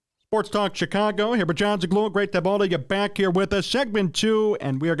Sports Talk Chicago. Here with John Zaglua. Great to have all of you back here with us. Segment 2,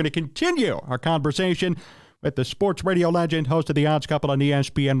 and we are going to continue our conversation with the sports radio legend, host of The Odds Couple on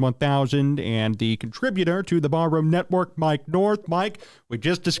ESPN 1000, and the contributor to the Barroom Network, Mike North. Mike, we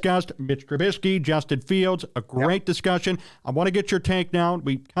just discussed Mitch Trubisky, Justin Fields, a great discussion. I want to get your take now.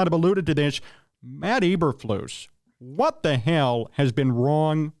 We kind of alluded to this. Matt Eberflus, what the hell has been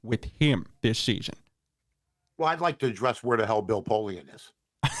wrong with him this season? Well, I'd like to address where the hell Bill Polian is.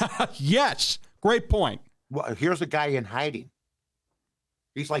 Yes, great point. Well, here's a guy in hiding.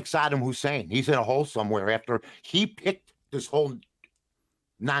 He's like Saddam Hussein. He's in a hole somewhere after he picked this whole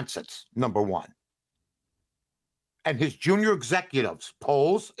nonsense, number one. And his junior executives,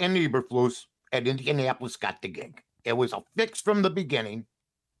 Poles and Eberflus at Indianapolis, got the gig. It was a fix from the beginning.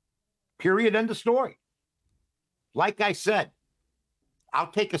 Period. End of story. Like I said,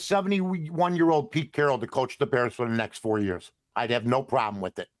 I'll take a 71-year-old Pete Carroll to coach the Bears for the next 4 years. I'd have no problem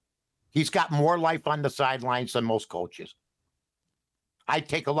with it. He's got more life on the sidelines than most coaches. I'd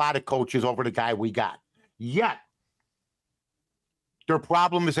take a lot of coaches over the guy we got. Yet, their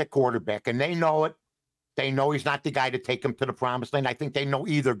problem is at quarterback, and they know it. They know he's not the guy to take them to the promised land. I think they know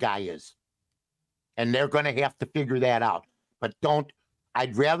either guy is. And they're going to have to figure that out. But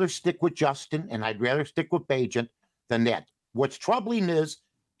I'd rather stick with Justin, and I'd rather stick with Bagent than that. What's troubling is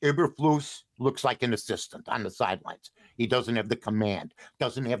Eberflus looks like an assistant on the sidelines. He doesn't have the command,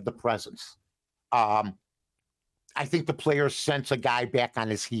 doesn't have the presence. I think the players sense a guy back on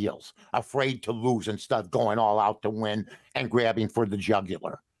his heels, afraid to lose instead of going all out to win and grabbing for the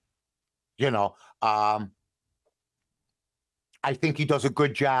jugular. I think he does a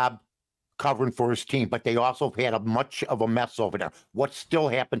good job covering for his team, but they also have had much of a mess over there. What still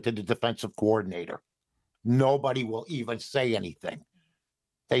happened to the defensive coordinator? Nobody will even say anything.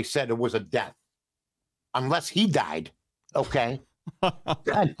 They said it was a death. Unless he died, okay,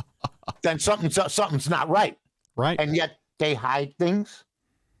 then something's not right. Right. And yet they hide things.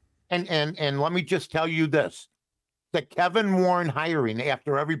 And let me just tell you this. The Kevin Warren hiring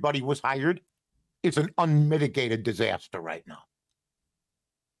after everybody was hired is an unmitigated disaster right now.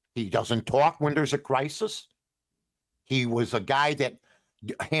 He doesn't talk when there's a crisis. He was a guy that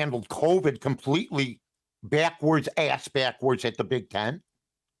handled COVID completely ass backwards at the Big Ten.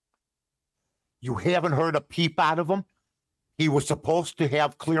 You haven't heard a peep out of him. He was supposed to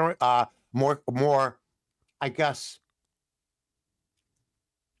have more, I guess.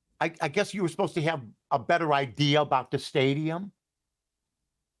 I guess you were supposed to have a better idea about the stadium.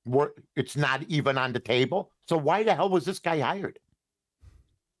 It's not even on the table. So why the hell was this guy hired?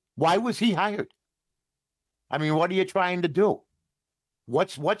 Why was he hired? I mean, what are you trying to do? Why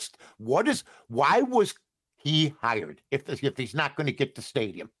was he hired if he's not going to get the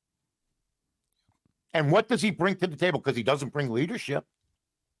stadium? And what does he bring to the table? Because he doesn't bring leadership.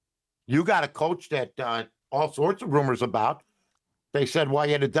 You got a coach that all sorts of rumors about. They said, well,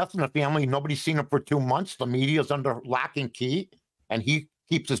 he had a death in the family. Nobody's seen him for 2 months. The media's under lock and key, and he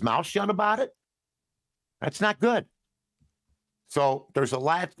keeps his mouth shut about it. That's not good. So there's a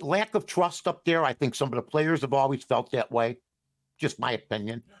lack of trust up there. I think some of the players have always felt that way. Just my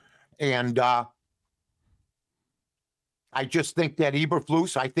opinion. And I just think that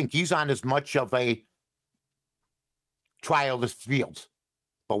Eberflus, I think he's on as much of a trial as Fields.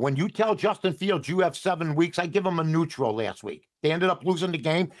 But when you tell Justin Fields you have 7 weeks, I give him a neutral last week. They ended up losing the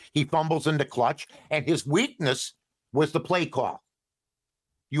game. He fumbles in the clutch. And his weakness was the play call.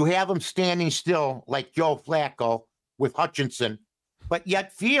 You have him standing still like Joe Flacco with Hutchinson. But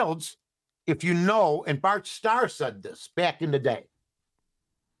yet Fields, if you know, and Bart Starr said this back in the day,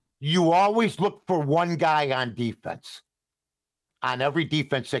 you always look for one guy on defense, on every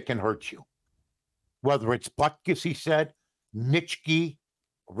defense that can hurt you. Whether it's Butkus, he said, Nitschke,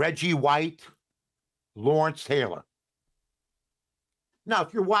 Reggie White, Lawrence Taylor. Now,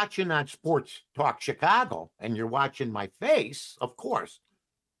 if you're watching on Sports Talk Chicago and you're watching my face, of course,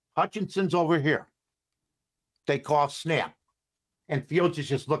 Hutchinson's over here. They call snap. And Fields is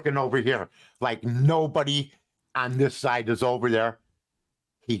just looking over here like nobody on this side is over there.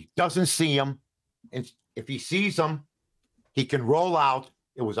 He doesn't see him. And if he sees him, he can roll out.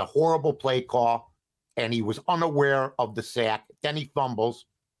 It was a horrible play call, and he was unaware of the sack. Then he fumbles,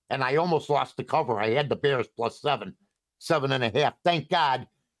 and I almost lost the cover. I had the Bears plus 7.5. Thank God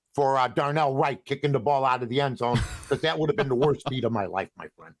for Darnell Wright kicking the ball out of the end zone, because that would have been the worst beat of my life, my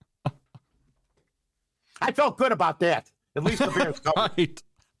friend. I felt good about that. At least the Bears covered. Right.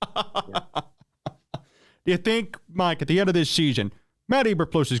 Do you think, Mike, at the end of this season, Matt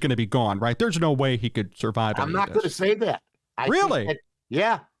Eberflus is going to be gone, right? There's no way he could survive. I'm not going to say that. Really?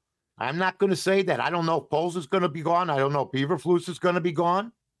 Yeah. I'm not going to say that. I don't know if Poles is going to be gone. I don't know if Eberflus is going to be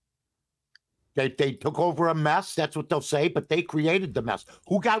gone. They took over a mess. That's what they'll say, but they created the mess.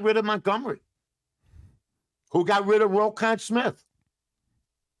 Who got rid of Montgomery? Who got rid of Roquan Smith?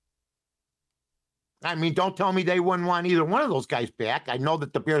 I mean, don't tell me they wouldn't want either one of those guys back. I know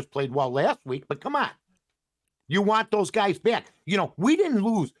that the Bears played well last week, but come on. You want those guys back. You know, we didn't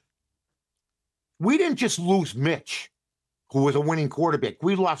just lose Mitch, who was a winning quarterback.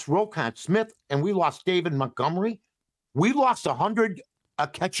 We lost Roquan Smith, and we lost David Montgomery. We lost 100 a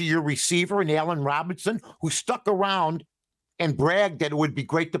catch-a-year receiver in Allen Robinson, who stuck around and bragged that it would be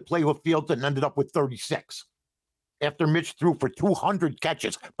great to play with Fields and ended up with 36 after Mitch threw for 200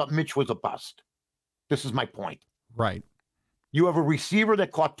 catches, but Mitch was a bust. This is my point. Right. You have a receiver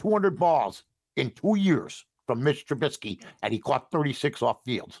that caught 200 balls in 2 years from Mitch Trubisky, and he caught 36 off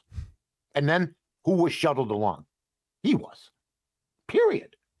Fields. And then who was shuttled along? He was.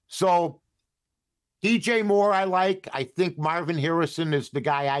 Period. So DJ Moore, I like. I think Marvin Harrison is the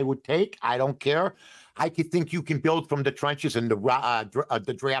guy I would take. I don't care. I could think you can build from the trenches and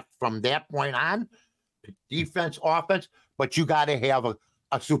the draft from that point on, defense, offense, but you got to have a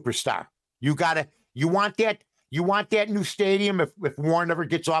superstar. You want that new stadium if Warren ever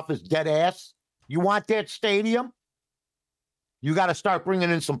gets off his dead ass. You want that stadium? You got to start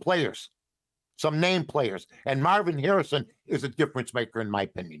bringing in some players, some name players. And Marvin Harrison is a difference maker, in my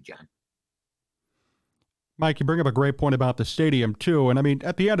opinion, John. Mike, you bring up a great point about the stadium, too. And, I mean,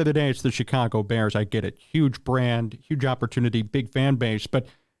 at the end of the day, it's the Chicago Bears. I get it. Huge brand, huge opportunity, big fan base. But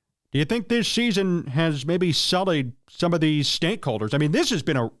do you think this season has maybe sullied some of these stakeholders? I mean, this has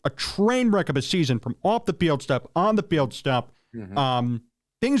been a train wreck of a season from off the field stuff, on the field stuff. Mm-hmm.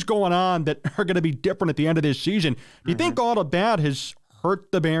 Things going on that are going to be different at the end of this season. Do you think all of that has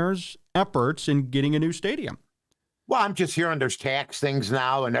hurt the Bears' efforts in getting a new stadium? Well, I'm just hearing there's tax things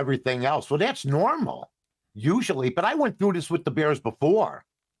now and everything else. Well, that's normal, usually. But I went through this with the Bears before,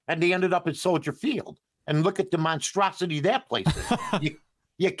 and they ended up at Soldier Field. And look at the monstrosity that place is.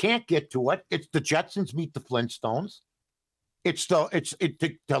 You can't get to it. It's the Jetsons meet the Flintstones.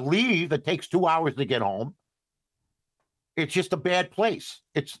 To leave, it takes 2 hours to get home. It's just a bad place.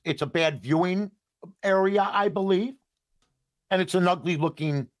 It's a bad viewing area, I believe. And it's an ugly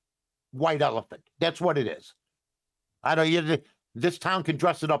looking white elephant. That's what it is. This town can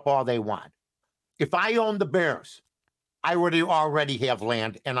dress it up all they want. If I owned the Bears, I would already have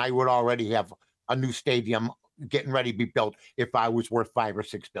land, and I would already have a new stadium getting ready to be built if I was worth $5 or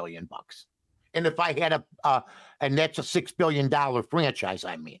 $6 billion. And if I had and that's a $6 billion franchise,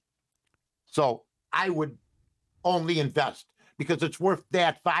 I mean. So I would only invest because it's worth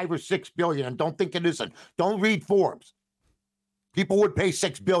that $5 or $6 billion. And don't think it isn't. Don't read Forbes. People would pay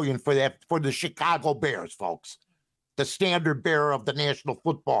 $6 billion for that, for the Chicago Bears, folks. The standard bearer of the National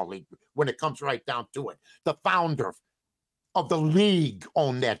Football League when it comes right down to it. The founder of the league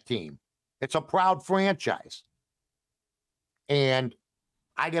owned that team. It's a proud franchise. And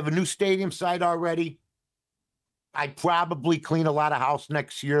I'd have a new stadium site already. I'd probably clean a lot of house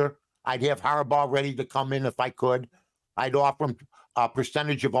next year. I'd have Harbaugh ready to come in if I could. I'd offer him a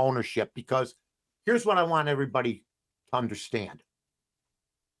percentage of ownership because here's what I want everybody to understand.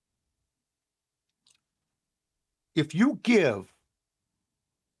 If you give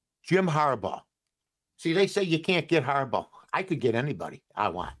Jim Harbaugh, see, they say you can't get Harbaugh. I could get anybody I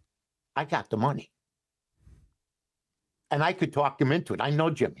want. I got the money. And I could talk him into it. I know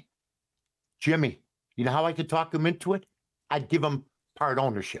Jimmy. Jimmy, you know how I could talk him into it? I'd give him part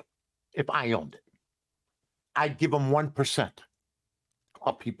ownership if I owned it. I'd give him 1%.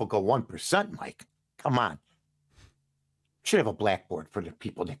 Oh, people go 1%, Mike. Come on. Should have a blackboard for the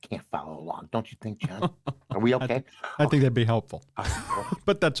people that can't follow along. Don't you think, John? Are we okay? I think that'd be helpful.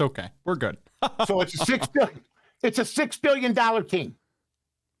 But that's okay. We're good. So it's a $6 billion. It's a $6 billion team.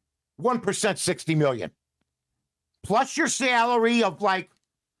 1%, $60 million. Plus your salary of like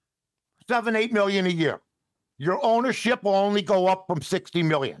 $7-8 million a year. Your ownership will only go up from $60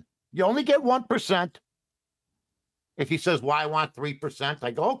 million. You only get 1%. If he says, well, I want 3%,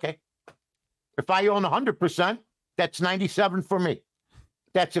 I go, okay. If I own 100%, that's 97 for me.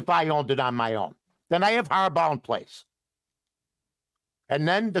 That's if I owned it on my own. Then I have Harbaugh in place. And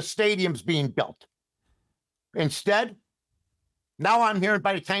then the stadium's being built. Instead, now I'm hearing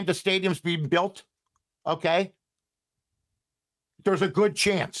by the time the stadium's being built, okay, there's a good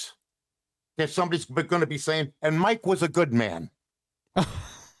chance that somebody's going to be saying, and Mike was a good man.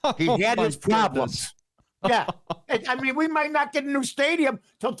 He had his problems. Yeah. I mean, we might not get a new stadium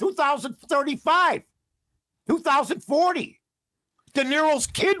till 2035, 2040. De Niro's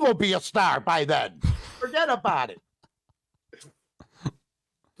kid will be a star by then. Forget about it.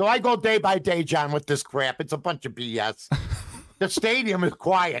 So I go day by day, John, with this crap. It's a bunch of BS. The stadium is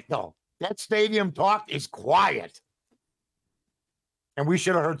quiet, though. That stadium talk is quiet. And we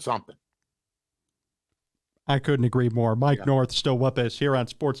should have heard something. I couldn't agree more. Mike North still with us here on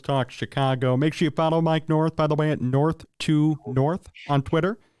Sports Talk Chicago. Make sure you follow Mike North, by the way, at North2North on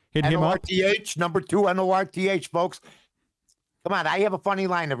Twitter. Hit him up. NORTH, number 2, NORTH, folks. Come on, I have a funny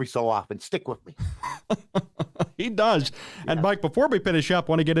line every so often. Stick with me. He does. Yeah. And, Mike, before we finish up, I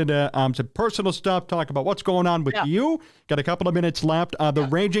want to get into some personal stuff, talk about what's going on with you. Got a couple of minutes left. The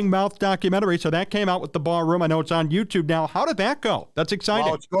Raging Mouth documentary, so that came out with the Ballroom. I know it's on YouTube now. How did that go? That's exciting.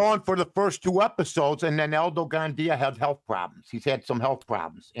 Well, it's going for the first 2 episodes, and then Aldo Gandia had health problems. He's had some health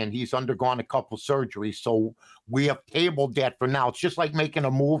problems, and he's undergone a couple surgeries, so we have tabled that for now. It's just like making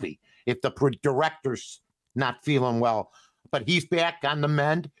a movie if the director's not feeling well. But he's back on the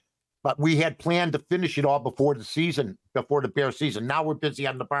mend. But we had planned to finish it all before the Bears season. Now we're busy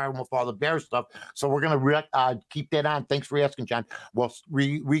on the bar with all the Bears stuff. So we're going to keep that on. Thanks for asking, John. We'll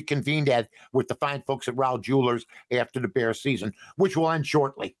reconvene that with the fine folks at Rowell Jewelers after the Bears season, which will end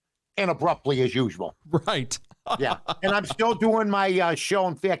shortly and abruptly as usual. Right. Yeah. And I'm still doing my show.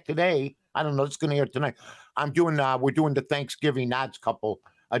 In fact, today, I don't know, it's going to air tonight. We're doing the Thanksgiving Odds Couple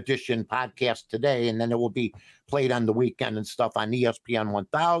edition podcast today, and then it will be played on the weekend and stuff on ESPN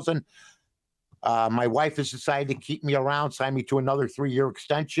 1000. My wife has decided to keep me around, sign me to another 3-year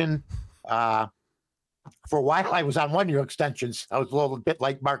extension. For a while, I was on 1-year extensions. I was a little bit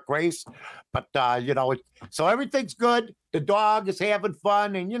like Mark Grace, but so everything's good. The dog is having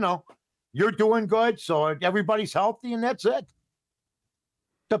fun, and you're doing good. So everybody's healthy, and that's it.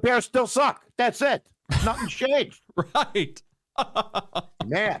 The Bears still suck. That's it. Nothing's changed. Right.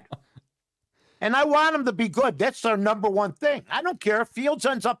 Man. And I want them to be good. That's their number one thing. I don't care if Fields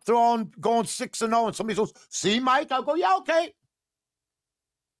ends up going 6-0 and somebody goes, see, Mike? I'll go, yeah, okay.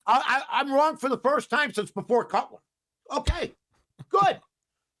 I'm wrong for the first time since before Cutler. Okay, good.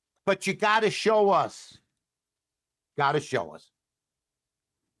 But you got to show us. Got to show us.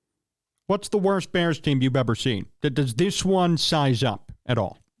 What's the worst Bears team you've ever seen? Does this one size up at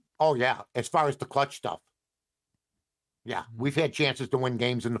all? Oh, yeah, as far as the clutch stuff. Yeah, we've had chances to win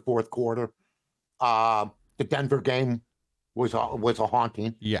games in the fourth quarter. The Denver game was a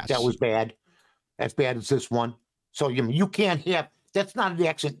haunting. Yes. That was bad. As bad as this one. So you can't have, that's not an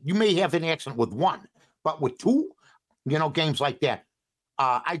accident. You may have an accident with one, but with 2, games like that.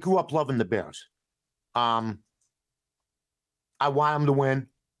 I grew up loving the Bears. I want them to win.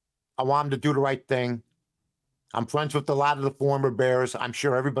 I want them to do the right thing. I'm friends with a lot of the former Bears. I'm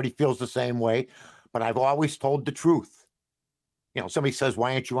sure everybody feels the same way, but I've always told the truth. Somebody says,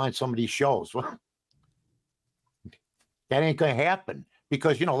 why aren't you on some of these shows? Well, that ain't going to happen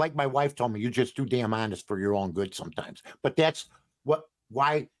because, like my wife told me, you're just too damn honest for your own good sometimes. But that's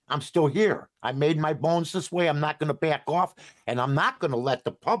why I'm still here. I made my bones this way. I'm not going to back off, and I'm not going to let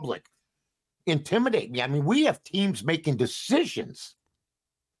the public intimidate me. I mean, we have teams making decisions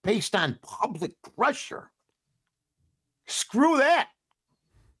based on public pressure. Screw that.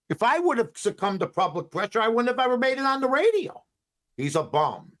 If I would have succumbed to public pressure, I wouldn't have ever made it on the radio. He's a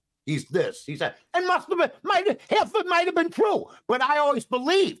bum. He's this. He's that. And half of it might have been true, but I always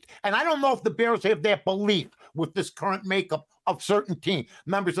believed. And I don't know if the Bears have that belief with this current makeup of certain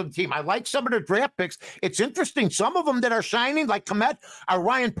members of the team. I like some of their draft picks. It's interesting. Some of them that are shining, like Komet, are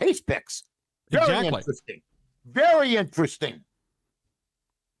Ryan Pace picks. Very interesting. Very interesting.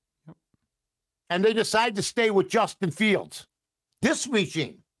 And they decide to stay with Justin Fields. This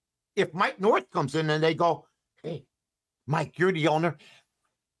regime, if Mike North comes in and they go, hey, Mike, you're the owner.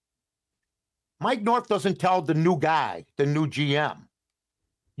 Mike North doesn't tell the new guy, the new GM,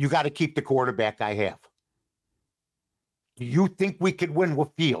 you got to keep the quarterback I have. Do you think we could win with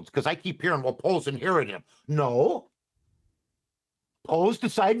Fields? Because I keep hearing, well, Poles inherited him. No. Poles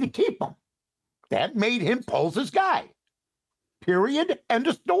decided to keep him. That made him Poles' guy. Period. End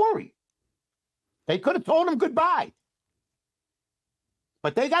of story. They could have told him goodbye.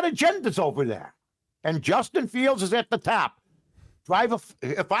 But they got agendas over there. And Justin Fields is at the top.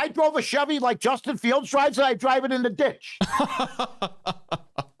 If I drove a Chevy like Justin Fields drives it, I'd drive it in the ditch.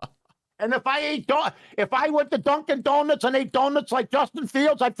 And if I went to Dunkin' Donuts and ate donuts like Justin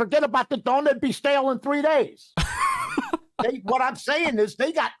Fields, I'd forget about the donut, it'd be stale in 3 days. What I'm saying is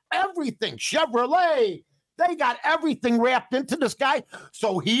they got everything. Chevrolet, they got everything wrapped into this guy.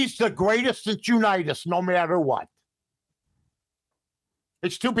 So he's the greatest since Unitas, no matter what.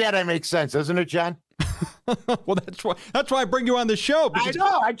 It's too bad I make sense, isn't it, John? Well, that's why I bring you on the show. I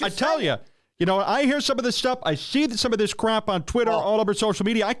know. I tell you, I hear some of this stuff. I see some of this crap on Twitter, all over social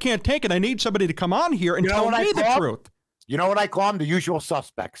media. I can't take it. I need somebody to come on here and tell me the truth. You know what I call them? The usual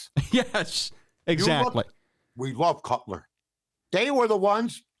suspects. Yes, exactly. We love Cutler. They were the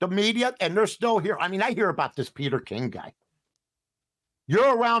ones, the media, and they're still here. I mean, I hear about this Peter King guy.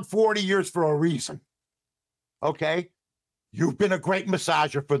 You're around 40 years for a reason. Okay? You've been a great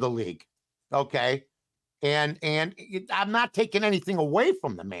massager for the league. Okay? And I'm not taking anything away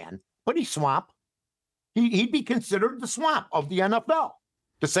from the man, but he's swamp. He'd be considered the swamp of the NFL.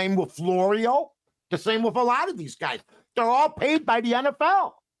 The same with Florio. The same with a lot of these guys. They're all paid by the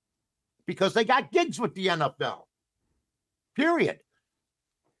NFL because they got gigs with the NFL. Period.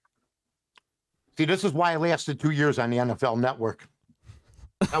 See, this is why I lasted 2 years on the NFL Network.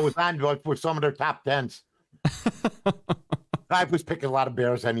 I was on for some of their top 10s. I was picking a lot of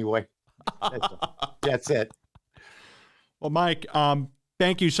Bears anyway. That's it. Well, Mike,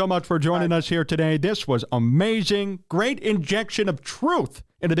 thank you so much for joining us here today. This was amazing. Great injection of truth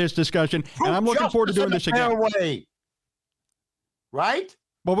into this discussion. Truth, and I'm looking forward to doing this again. Way. Right?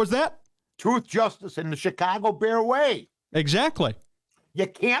 What was that? Truth, justice, in the Chicago Bear way. Exactly. You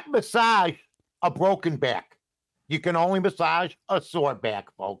can't massage a broken back. You can only massage a sore back,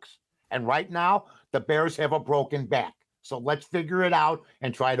 folks. And right now, the Bears have a broken back. So let's figure it out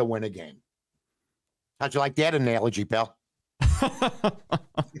and try to win a game. How'd you like that analogy, pal?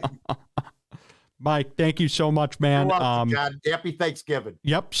 Mike, thank you so much, man. You're welcome, John. Happy Thanksgiving.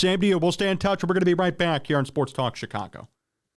 Yep, same to you. We'll stay in touch. We're going to be right back here on Sports Talk Chicago.